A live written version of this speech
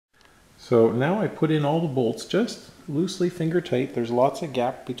So now I put in all the bolts just loosely finger tight. There's lots of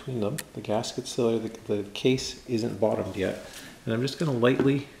gap between them. The gasket's still there, the case isn't bottomed yet. And I'm just going to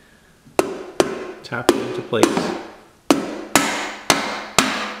lightly tap it into place.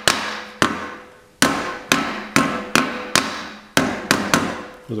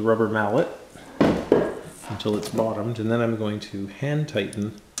 With a rubber mallet until it's bottomed, and then I'm going to hand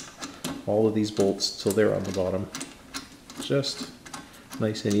tighten all of these bolts till they're on the bottom, just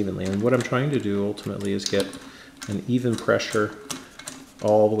nice and evenly. And what I'm trying to do ultimately is get an even pressure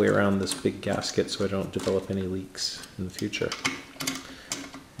all the way around this big gasket so I don't develop any leaks in the future.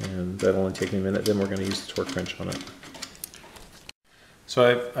 And that'll only take me a minute, then we're going to use the torque wrench on it.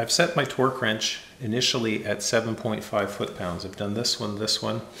 So I've set my torque wrench initially at 7.5 foot-pounds. I've done this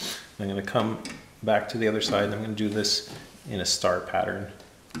one. I'm going to come back to the other side, and I'm going to do this in a star pattern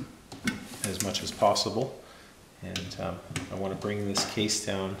as much as possible. And I want to bring this case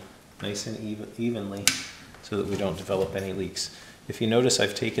down nice and evenly so that we don't develop any leaks. If you notice,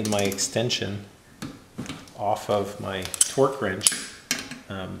 I've taken my extension off of my torque wrench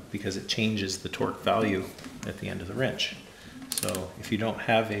because it changes the torque value at the end of the wrench. So if you don't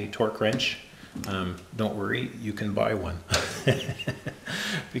have a torque wrench, don't worry, you can buy one.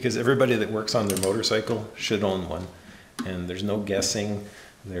 Because everybody that works on their motorcycle should own one. And there's no guessing,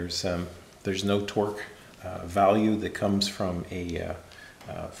 there's no torque value that comes from a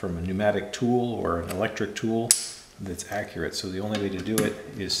pneumatic tool or an electric tool that's accurate. So the only way to do it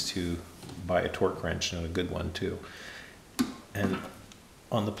is to buy a torque wrench, and a good one too. And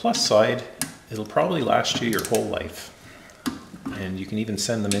on the plus side, it'll probably last you your whole life. And you can even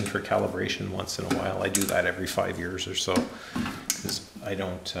send them in for calibration once in a while. I do that every 5 years or so because I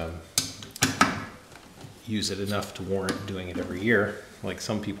don't use it enough to warrant doing it every year like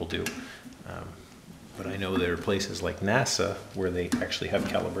some people do. But I know there are places like NASA where they actually have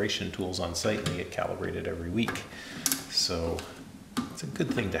calibration tools on site and they get calibrated every week. So it's a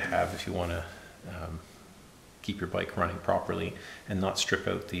good thing to have if you want to keep your bike running properly and not strip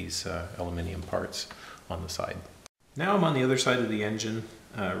out these aluminum parts on the side. Now I'm on the other side of the engine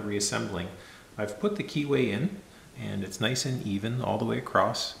reassembling. I've put the keyway in and it's nice and even all the way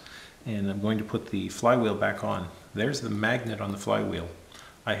across, and I'm going to put the flywheel back on. There's the magnet on the flywheel.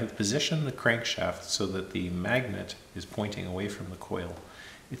 I have positioned the crankshaft so that the magnet is pointing away from the coil.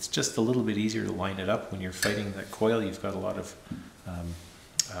 It's just a little bit easier to line it up when you're fighting that coil. You've got a lot of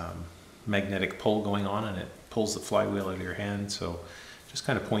magnetic pull going on and it pulls the flywheel out of your hand, so just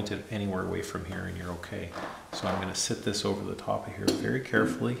kind of point it anywhere away from here and you're okay. So I'm going to sit this over the top of here very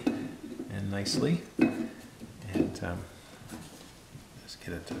carefully and nicely, and just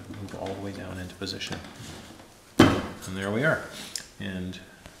get it to move all the way down into position. And there we are, and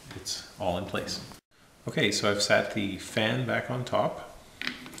it's all in place. Okay, so I've sat the fan back on top,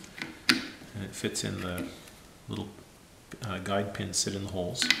 and it fits in the little guide pins sit in the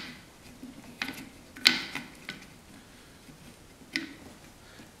holes.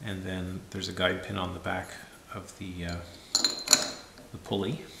 And then there's a guide pin on the back of the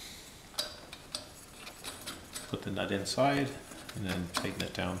pulley. Put the nut inside and then tighten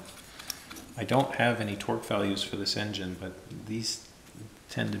it down. I don't have any torque values for this engine, but these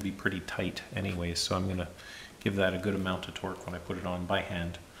tend to be pretty tight anyways, so I'm going to give that a good amount of torque when I put it on by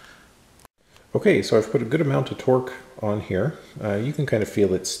hand. Okay, so I've put a good amount of torque on here. You can kind of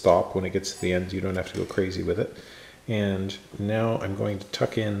feel it stop when it gets to the end. You don't have to go crazy with it. And now I'm going to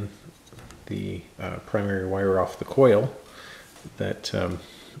tuck in the primary wire off the coil, that, and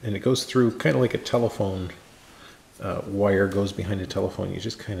it goes through kind of like a telephone wire goes behind a telephone. You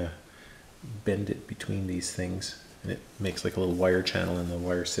just kind of bend it between these things and it makes like a little wire channel, and the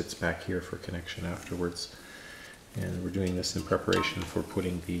wire sits back here for connection afterwards. And we're doing this in preparation for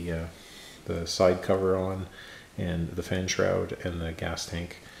putting the side cover on and the fan shroud and the gas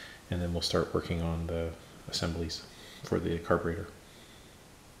tank, and then we'll start working on the assemblies for the carburetor.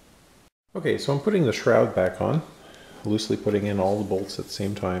 Okay, so I'm putting the shroud back on, loosely putting in all the bolts at the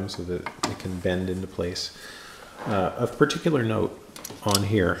same time so that it can bend into place. Of particular note on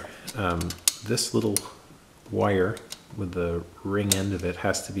here, this little wire with the ring end of it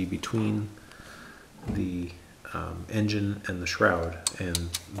has to be between the engine and the shroud,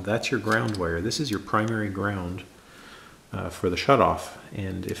 and that's your ground wire. This is your primary ground for the shutoff,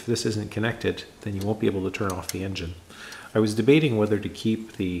 and if this isn't connected, then you won't be able to turn off the engine. I was debating whether to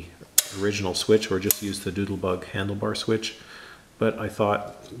keep the original switch or just use the Doodlebug handlebar switch, but I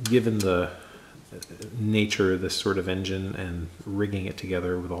thought, given the nature of this sort of engine and rigging it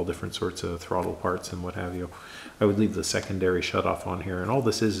together with all different sorts of throttle parts and what have you, I would leave the secondary shutoff on here. And all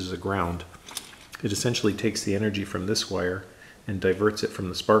this is a ground. It essentially takes the energy from this wire and diverts it from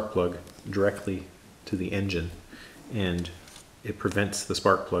the spark plug directly to the engine, and it prevents the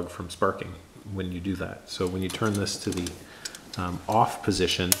spark plug from sparking when you do that. So when you turn this to the off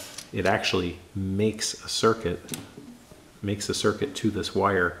position, it actually makes a circuit to this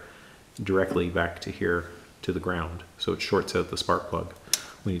wire directly back to here to the ground. So it shorts out the spark plug.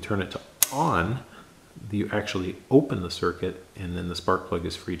 When you turn it to on, you actually open the circuit, and then the spark plug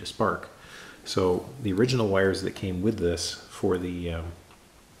is free to spark. So the original wires that came with this for the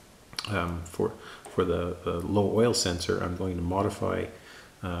low oil sensor, I'm going to modify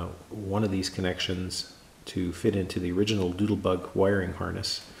one of these connections to fit into the original Doodlebug wiring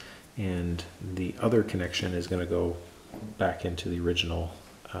harness, and the other connection is going to go back into the original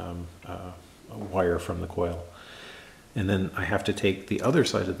wire from the coil. And then I have to take the other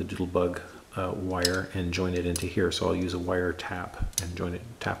side of the Doodlebug wire and join it into here. So I'll use a wire tap and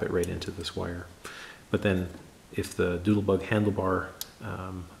tap it right into this wire. But then if the Doodlebug handlebar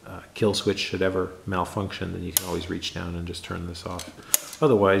kill switch should ever malfunction, then you can always reach down and just turn this off.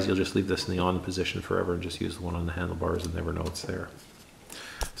 Otherwise, you'll just leave this in the on position forever and just use the one on the handlebars and never know it's there.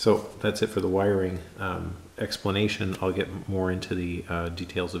 So that's it for the wiring explanation. I'll get more into the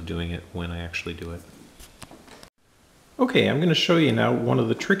details of doing it when I actually do it. Okay, I'm going to show you now one of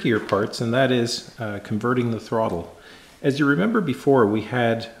the trickier parts, and that is converting the throttle. As you remember before, we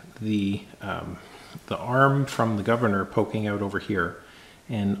had the arm from the governor poking out over here,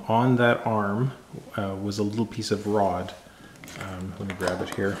 and on that arm was a little piece of rod. Let me grab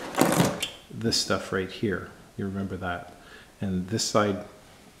it here. This stuff right here, you remember that. And this side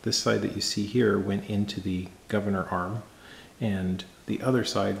that you see here went into the governor arm, and the other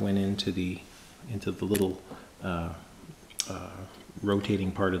side went into the little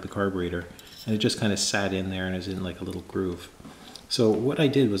rotating part of the carburetor, and it just kind of sat in there and is in like a little groove. So what I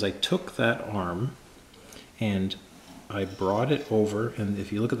did was I took that arm and I brought it over, and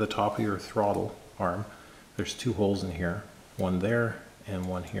if you look at the top of your throttle arm, there's two holes in here, one there and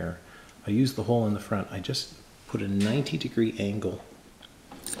one here. I used the hole in the front. I just put a 90-degree angle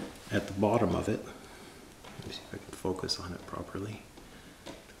at the bottom of it. Let me see if I can focus on it properly.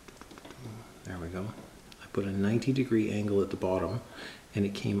 There we go. I put a 90-degree angle at the bottom, and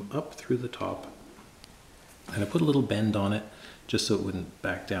it came up through the top, and I put a little bend on it just so it wouldn't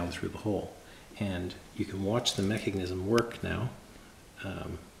back down through the hole. And you can watch the mechanism work now. Here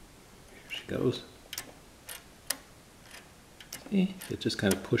she goes. See? It just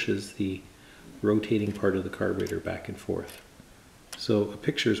kind of pushes the rotating part of the carburetor back and forth. So a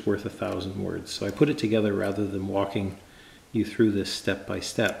picture is worth 1,000 words. So I put it together rather than walking you through this step by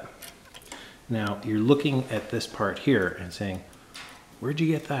step. Now you're looking at this part here and saying, where'd you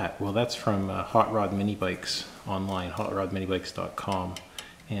get that? Well, that's from Hot Rod Mini Bikes online, hotrodminibikes.com,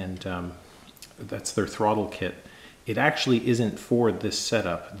 and that's their throttle kit. It actually isn't for this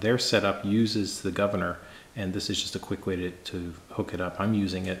setup. Their setup uses the governor, and this is just a quick way to hook it up. I'm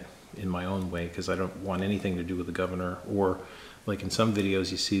using it in my own way because I don't want anything to do with the governor, or like in some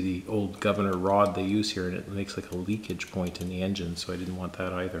videos you see the old governor rod they use here and it makes like a leakage point in the engine, so I didn't want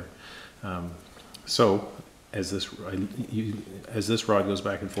that either. So as this rod goes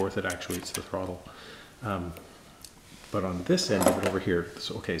back and forth, it actuates the throttle. But on this end of it over here,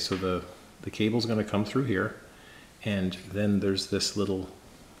 so okay, so the cable's going to come through here, and then there's this little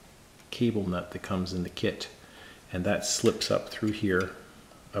cable nut that comes in the kit, and that slips up through here,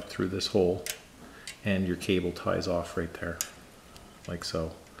 up through this hole, and your cable ties off right there, like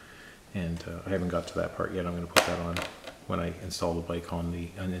so. And I haven't got to that part yet. I'm going to put that on when I install the bike on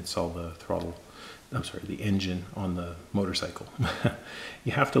and install the throttle, I'm sorry, the engine on the motorcycle.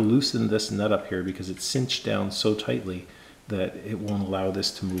 You have to loosen this nut up here because it's cinched down so tightly that it won't allow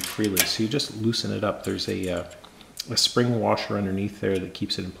this to move freely. So you just loosen it up. There's a spring washer underneath there that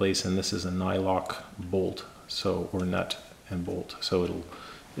keeps it in place, and this is a nylock bolt, so, or nut and bolt, so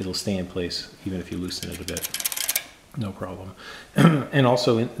it'll stay in place even if you loosen it a bit. No problem. And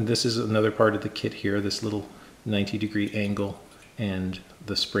also this is another part of the kit here, this little 90-degree angle and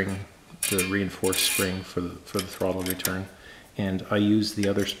the spring, the reinforced spring for the throttle return. And I use the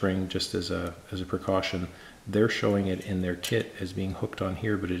other spring just as a precaution. They're showing it in their kit as being hooked on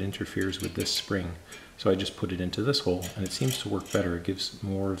here, but it interferes with this spring. So I just put it into this hole, and it seems to work better. It gives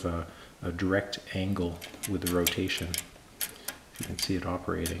more of a direct angle with the rotation. You can see it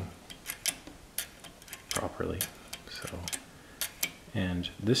operating properly. So, and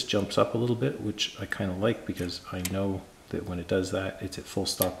this jumps up a little bit, which I kind of like because I know that when it does that, it's at full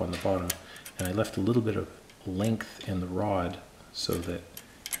stop on the bottom. And I left a little bit of length in the rod so that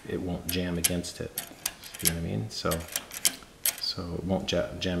it won't jam against it. You know what I mean? So it won't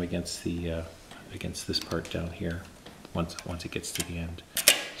jam against the against this part down here. once it gets to the end.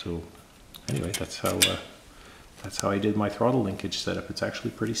 So anyway, that's how I did my throttle linkage setup. It's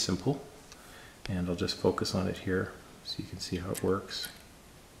actually pretty simple, and I'll just focus on it here so you can see how it works.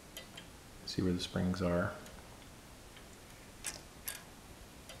 See where the springs are.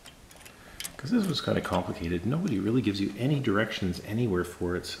 Because this was kind of complicated. Nobody really gives you any directions anywhere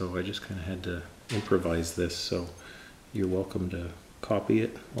for it, so I just kind of had to improvise this. So you're welcome to copy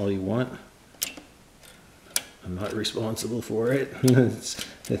it all you want. I'm not responsible for it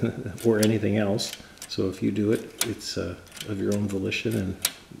or anything else. So if you do it, it's of your own volition, and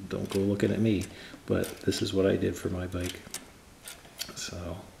don't go looking at me. But this is what I did for my bike.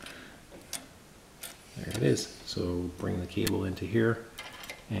 So there it is. So bring the cable into here,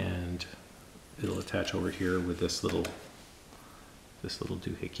 and it'll attach over here with this little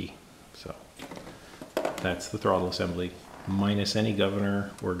doohickey. So that's the throttle assembly, minus any governor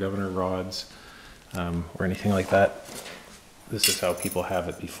or governor rods or anything like that. This is how people have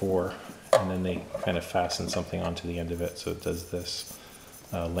it before, and then they kind of fasten something onto the end of it, so it does this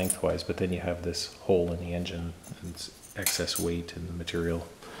lengthwise, but then you have this hole in the engine, and it's excess weight in the material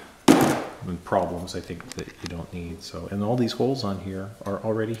and problems I think that you don't need. So, and all these holes on here are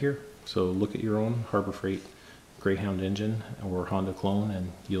already here. So look at your own Harbor Freight Greyhound engine or Honda clone,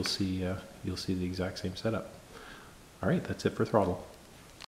 and you'll see the exact same setup. All right, that's it for throttle.